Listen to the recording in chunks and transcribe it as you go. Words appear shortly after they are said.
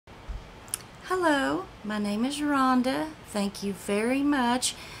Hello, my name is Rhonda. Thank you very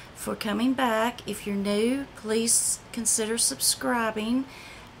much for coming back. If you're new, please consider subscribing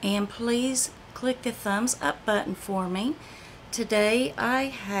and please click the thumbs up button for me. Today I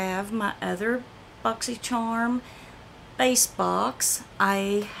have my other Boxycharm base box.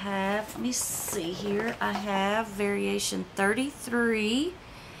 I have, let me see here, I have variation 33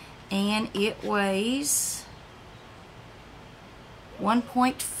 and it weighs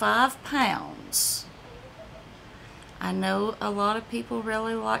 1.5 pounds. I know a lot of people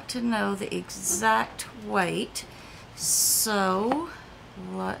really like to know the exact weight, so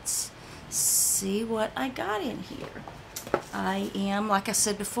let's see what I got in here. I am, like I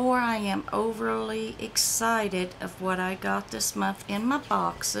said before, I am overly excited of what I got this month in my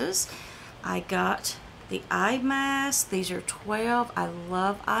boxes. I got the eye mask. These are 12. I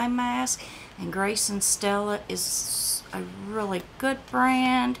love eye mask, and Grace and Stella is a really good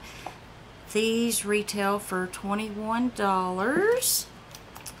brand. These retail for $21.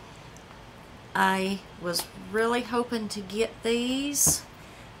 I was really hoping to get these,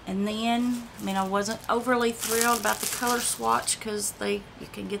 and then I wasn't overly thrilled about the color swatch because you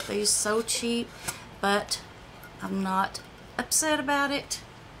can get these so cheap, but I'm not upset about it.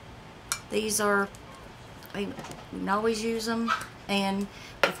 These are, we can always use them, and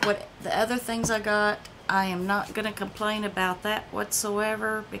with what the other things I got, I am not going to complain about that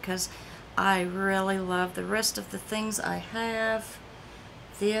whatsoever because I really love the rest of the things I have.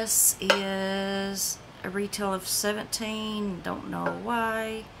 This is a retail of $17. Don't know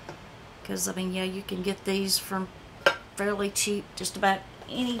why, because yeah, you can get these from fairly cheap just about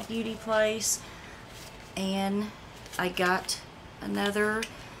any beauty place. And I got another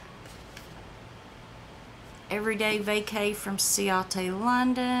Everyday Vacay from Ciate,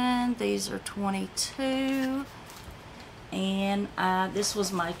 London. These are 22. And this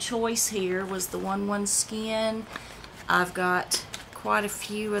was my choice here, was the 1-1 Skin. I've got quite a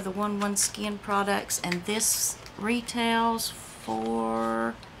few of the 1-1 Skin products, and this retails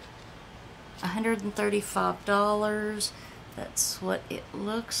for $135. That's what it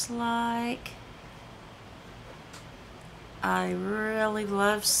looks like. I really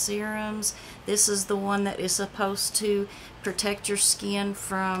love serums. This is the one that is supposed to protect your skin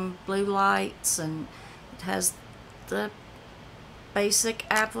from blue lights, and it has the basic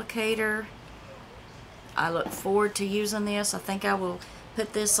applicator. I look forward to using this. I think I will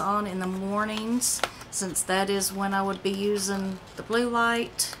put this on in the mornings, since that is when I would be using the blue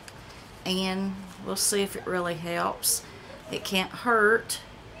light, and we'll see if it really helps. It can't hurt.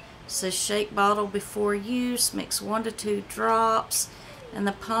 It says shake bottle before use, mix 1 to 2 drops in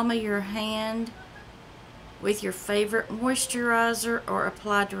the palm of your hand with your favorite moisturizer, or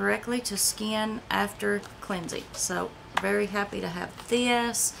apply directly to skin after cleansing. So very happy to have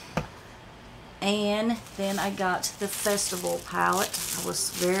this. And then I got the Festival palette. I was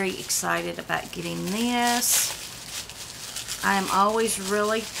very excited about getting this. I am always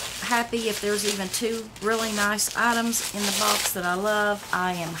really happy if there's even 2 really nice items in the box that I love.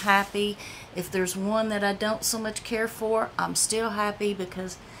 I am happy. If there's one that I don't so much care for, I'm still happy,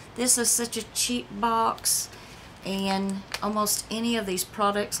 because this is such a cheap box, and almost any of these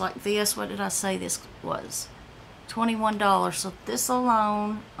products like this, what did I say this was? $21. So this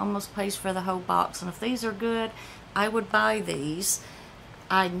alone almost pays for the whole box, and if these are good, I would buy these.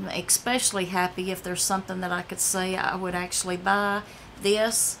 I'm especially happy if there's something that I could say I would actually buy.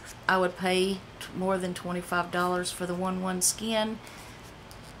 This, I would pay more than $25 for the 1-1 Skin,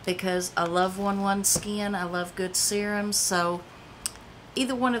 because I love 1-1 Skin. I love good serums, so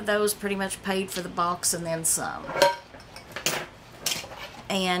either one of those pretty much paid for the box and then some.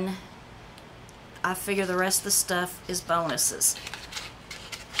 And I figure the rest of the stuff is bonuses.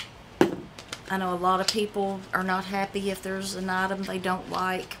 I know a lot of people are not happy if there's an item they don't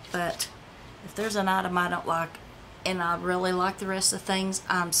like, but if there's an item I don't like and I really like the rest of the things,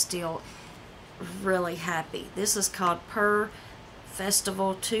 I'm still really happy. This is called Per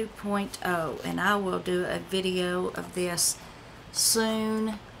Festival 2.0, and I will do a video of this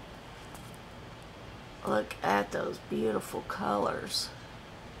soon. Look at those beautiful colors.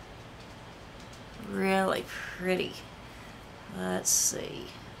 Really pretty. Let's see.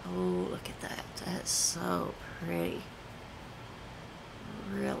 Oh, look at that. That's so pretty.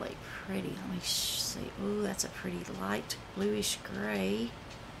 Really pretty. Let me see. Oh, that's a pretty light bluish gray.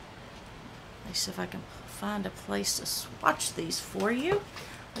 Let's see if I can find a place to swatch these for you.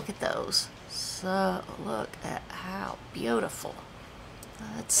 Look at those. So, look at how beautiful.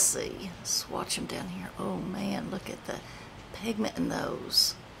 Let's see. Swatch them down here. Oh, man. Look at the pigment in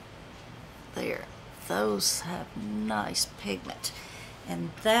those. There. Those have nice pigment. and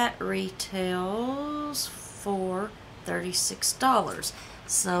that retails for $36.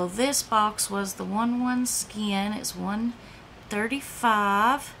 So this box was the 1/1 skin. It's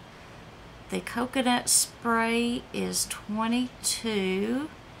 $135. The coconut spray is $22.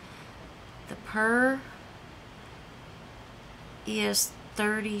 The purr is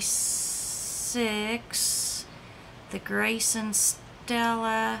 $36. The Grace and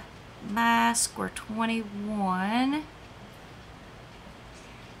Stella mask were $21.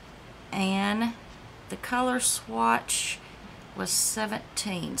 And the color swatch was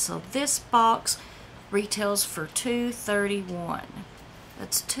 $17. So this box retails for $231.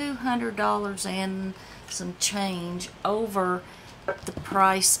 That's $200 and some change over the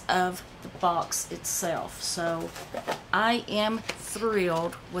price of the box itself. So I am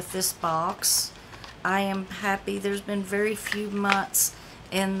thrilled with this box. I am happy. There's been very few months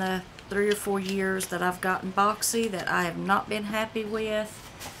in the 3 or 4 years that I've gotten Boxy that I have not been happy with.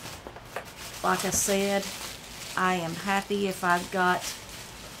 Like I said, I am happy if I've got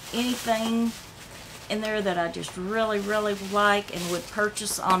anything in there that I just really like and would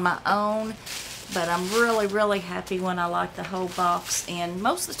purchase on my own. But I'm really happy when I like the whole box, and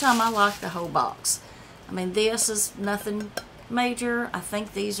most of the time I like the whole box. I mean, this is nothing major. I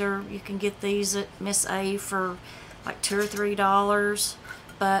think these are, you can get these at Miss A for like $2 or $3,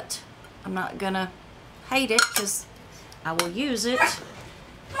 but I'm not gonna hate it because I will use it.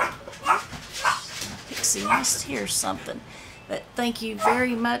 Pixie must hear something. But thank you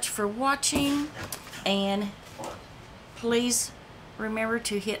very much for watching, and please remember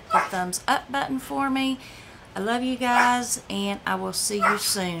to hit the thumbs up button for me. I love you guys, and I will see you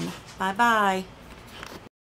soon. Bye bye.